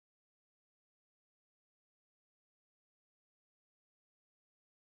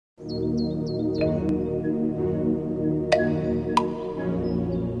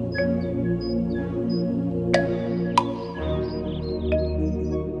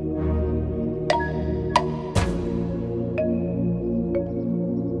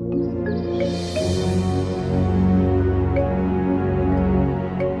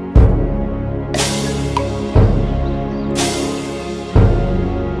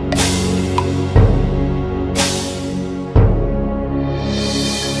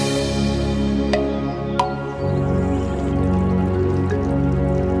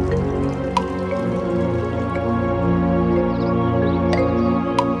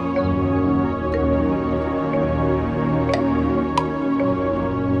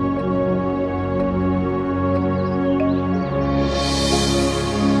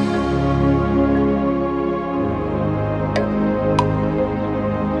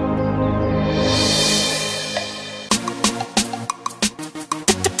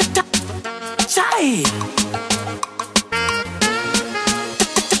Chai!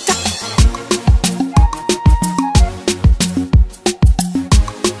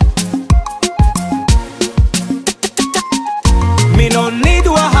 Me no need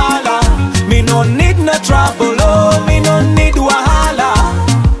wahala, me no need no trouble, oh, me no need wahala.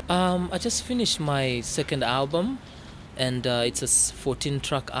 I just finished my second album, and it's a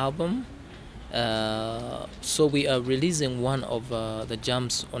 14-track album. So we are releasing one of the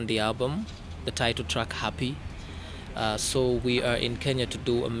jams on the album, the title track Happy. So we are in Kenya to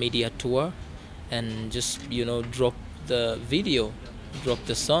do a media tour and just, you know, drop the video, drop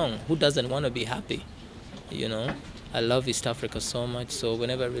the song. Who doesn't want to be happy, you know? I love East Africa so much, so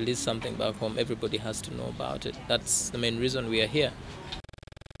whenever I release something back home, everybody has to know about it. That's the main reason we are here.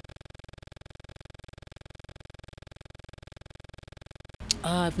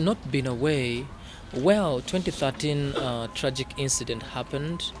 I've not been away. Well, 2013 tragic incident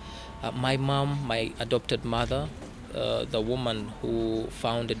happened. My mom, my adopted mother, the woman who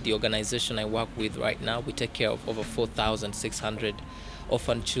founded the organization I work with right now, we take care of over 4,600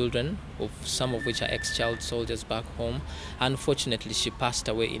 orphan children, some of which are ex-child soldiers back home. Unfortunately, she passed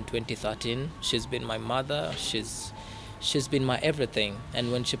away in 2013. She's been my mother. She's been my everything.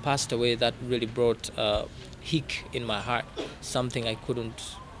 And when she passed away, that really brought a hick in my heart, something I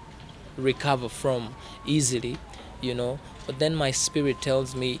couldn't recover from easily, you know. But then my spirit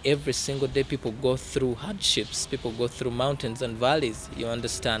tells me every single day people go through hardships, people go through mountains and valleys, you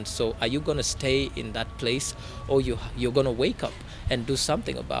understand. So are you going to stay in that place, or you're going to wake up and do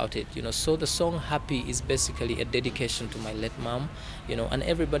something about it, you know? So the song Happy is basically a dedication to my late mom, you know, and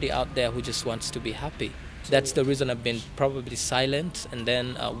everybody out there who just wants to be happy. That's the reason I've been probably silent, and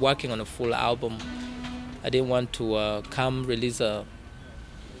then working on a full album. I didn't want to come release a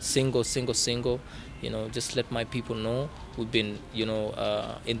single, you know, just let my people know we've been, you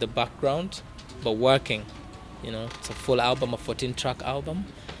know, in the background, but working, you know. It's a full album, a 14-track album,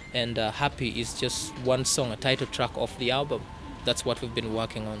 and Happy is just one song, a title track of the album. That's what we've been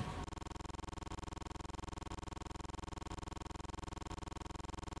working on.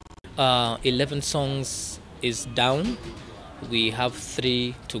 Uh, 11 songs is down. We have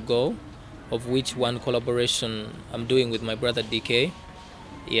 3 to go, of which one collaboration I'm doing with my brother DK.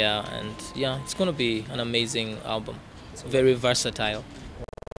 Yeah, and yeah, it's gonna be an amazing album. It's very versatile.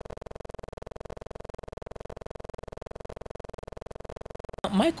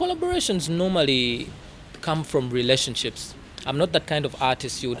 My collaborations normally come from relationships. I'm not that kind of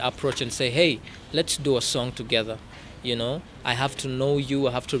artist you would approach and say, hey, let's do a song together. You know, I have to know you,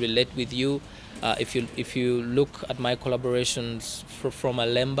 I have to relate with you. If you look at my collaborations from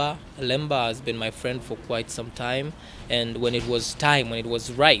Alemba has been my friend for quite some time, and when it was time, when it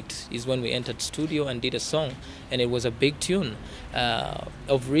was right, is when we entered studio and did a song, and it was a big tune.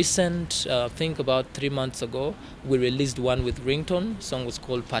 Of recent, I think about 3 months ago, we released one with Ringtone. The song was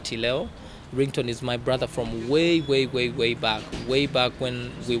called Party Leo. Ringtone is my brother from way back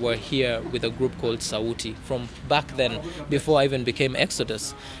when we were here with a group called Sauti, from back then, before I even became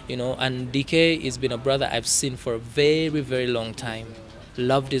Exodus, you know. And DK has been a brother I've seen for a very long time.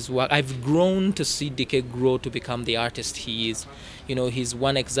 Loved his work. I've grown to see DK grow to become the artist he is. You know, he's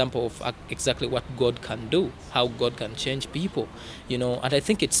one example of exactly what God can do, how God can change people, you know. And I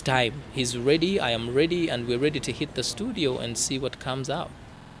think it's time. He's ready, I am ready, and we're ready to hit the studio and see what comes out.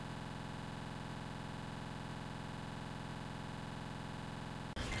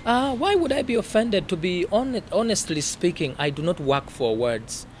 Why would I be offended? To be honestly speaking, I do not work for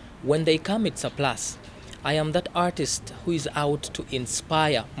words. When they come, it's a plus. I am that artist who is out to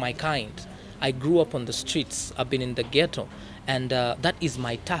inspire my kind. I grew up on the streets, I've been in the ghetto, and that is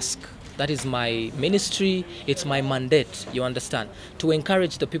my task. That is my ministry. It's my mandate, you understand, to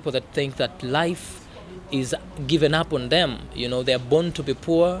encourage the people that think that life is given up on them. You know, they're born to be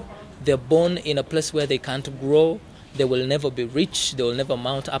poor. They're born in a place where they can't grow. They will never be rich. They will never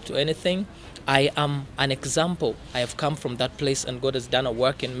mount up to anything. I am an example. I have come from that place, and God has done a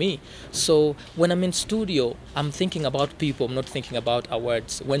work in me. So when I'm in studio, I'm thinking about people. I'm not thinking about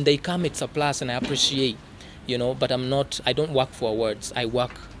awards. When they come, it's a plus, and I appreciate, you know, but I don't work for awards. I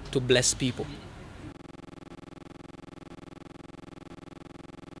work to bless people.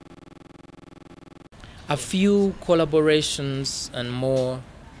 A few collaborations and more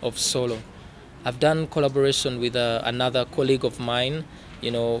of solo. I've done collaboration with another colleague of mine,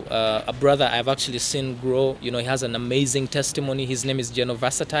 you know, a brother I've actually seen grow. You know, he has an amazing testimony. His name is Geno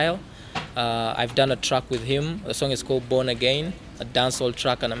Versatile. I've done a track with him. The song is called Born Again, a dancehall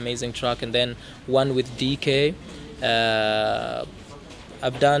track, an amazing track. And then one with DK.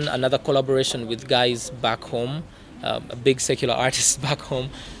 I've done another collaboration with guys back home, a big secular artist back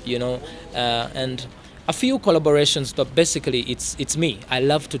home, you know, and a few collaborations, but basically it's me. I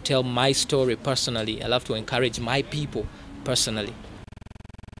love to tell my story personally. I love to encourage my people personally.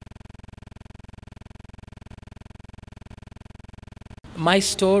 My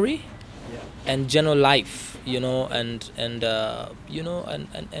story and general life, you know, and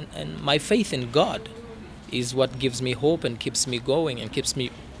my faith in God is what gives me hope and keeps me going and keeps me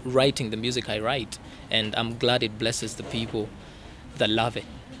writing the music I write. And I'm glad it blesses the people that love it.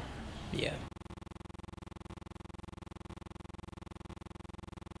 Yeah.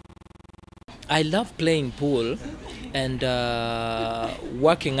 I love playing pool, and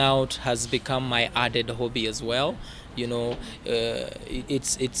working out has become my added hobby as well. You know,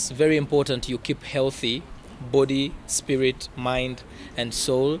 it's very important you keep healthy, body, spirit, mind, and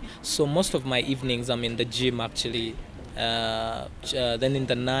soul. So most of my evenings I'm in the gym actually. Then in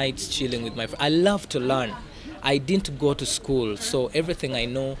the nights chilling with my friends. I love to learn. I didn't go to school, so everything I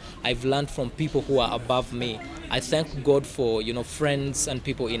know I've learned from people who are above me. I thank God for, you know, friends and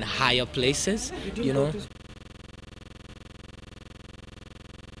people in higher places, you know.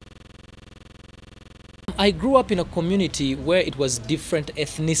 I grew up in a community where it was different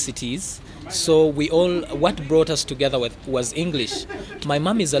ethnicities, so what brought us together was English. My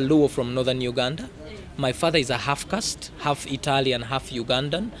mom is a Luo from northern Uganda. My father is a half caste, half Italian, half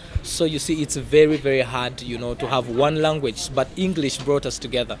Ugandan. So you see, it's very, very hard, you know, to have one language, but English brought us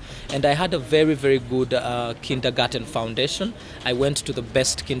together. And I had a very, very good kindergarten foundation. I went to the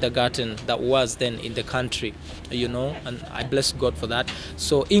best kindergarten that was then in the country, you know, and I bless God for that.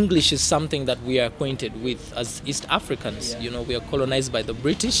 So English is something that we are acquainted with as East Africans. You know, we are colonized by the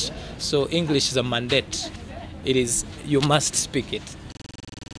British, so English is a mandate. It is, you must speak it.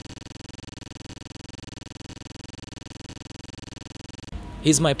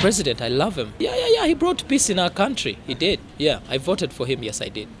 He's my president. I love him. Yeah. He brought peace in our country. He did. Yeah, I voted for him. Yes, I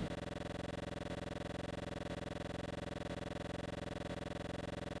did.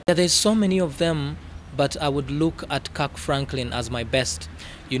 Yeah, there's so many of them, but I would look at Kirk Franklin as my best.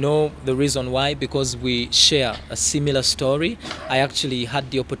 You know the reason why? Because we share a similar story. I actually had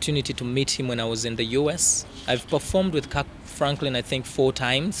the opportunity to meet him when I was in the US. I've performed with Kirk Franklin, I think, 4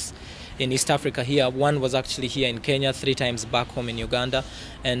 times. In East Africa here. One was actually here in Kenya, 3 times back home in Uganda.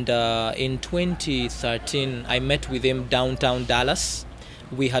 And in 2013, I met with him downtown Dallas.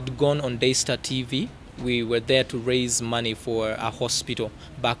 We had gone on Daystar TV. We were there to raise money for a hospital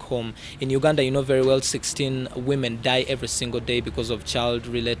back home. In Uganda, you know very well, 16 women die every single day because of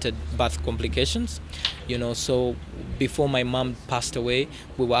child-related birth complications. You know, so before my mom passed away,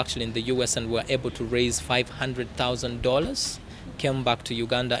 we were actually in the US and we were able to raise $500,000. Came back to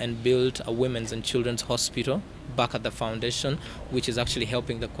Uganda and built a women's and children's hospital back at the foundation, which is actually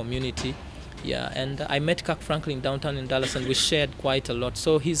helping the community. Yeah, and I met Kirk Franklin downtown in Dallas, and we shared quite a lot.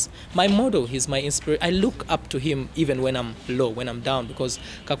 So he's my model, he's my inspiration. I look up to him even when I'm low, when I'm down, because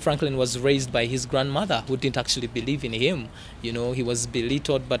Kirk Franklin was raised by his grandmother who didn't actually believe in him. You know, he was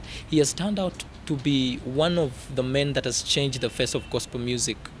belittled, but he has turned out to be one of the men that has changed the face of gospel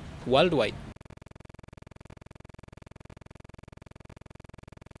music worldwide.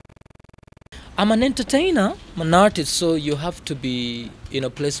 I'm an entertainer, I'm an artist, so you have to be in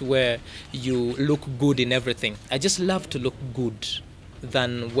a place where you look good in everything. I just love to look good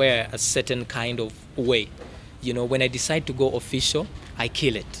than wear a certain kind of way. You know, when I decide to go official, I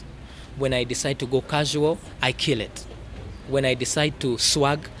kill it. When I decide to go casual, I kill it. When I decide to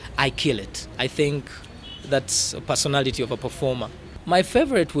swag, I kill it. I think that's a personality of a performer. My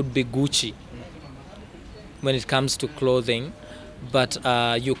favorite would be Gucci when it comes to clothing, but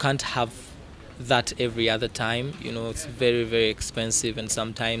you can't have that every other time. You know, it's very, very expensive, and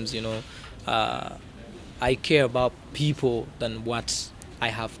sometimes, you know, I care about people than what I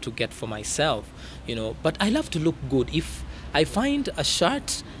have to get for myself, you know. But I love to look good. If I find a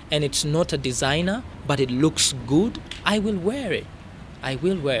shirt and it's not a designer, but it looks good, I will wear it. I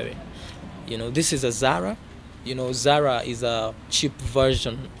will wear it. You know, this is a Zara. You know, Zara is a cheap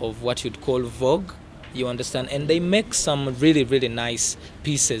version of what you'd call Vogue. You understand? And they make some really, really nice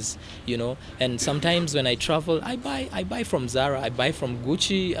pieces, you know. And sometimes when I travel, I buy from Zara, I buy from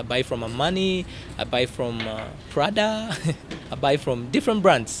Gucci, I buy from Armani, I buy from Prada, I buy from different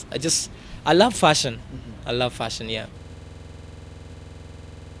brands. I love fashion. I love fashion, yeah.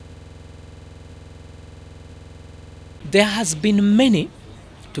 There has been many,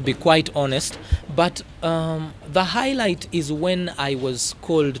 to be quite honest, but the highlight is when I was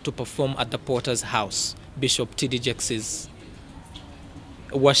called to perform at the Potter's House, Bishop T.D. Jakes's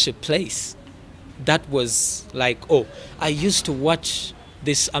worship place. That was like, oh, I used to watch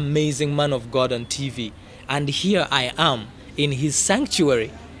this amazing man of God on TV, and here I am in his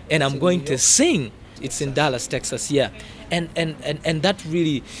sanctuary, and I'm going to sing. It's in Dallas, Texas, yeah. And that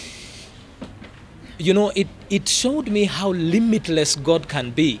really, you know, it showed me how limitless God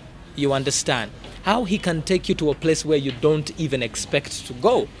can be. You understand? How he can take you to a place where you don't even expect to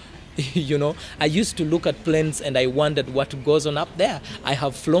go. You know, I used to look at planes and I wondered what goes on up there. I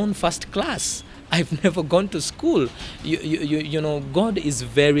have flown first class. I've never gone to school. You know, God is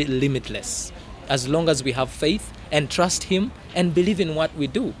very limitless. As long as we have faith and trust him and believe in what we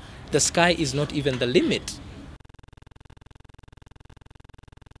do, the sky is not even the limit.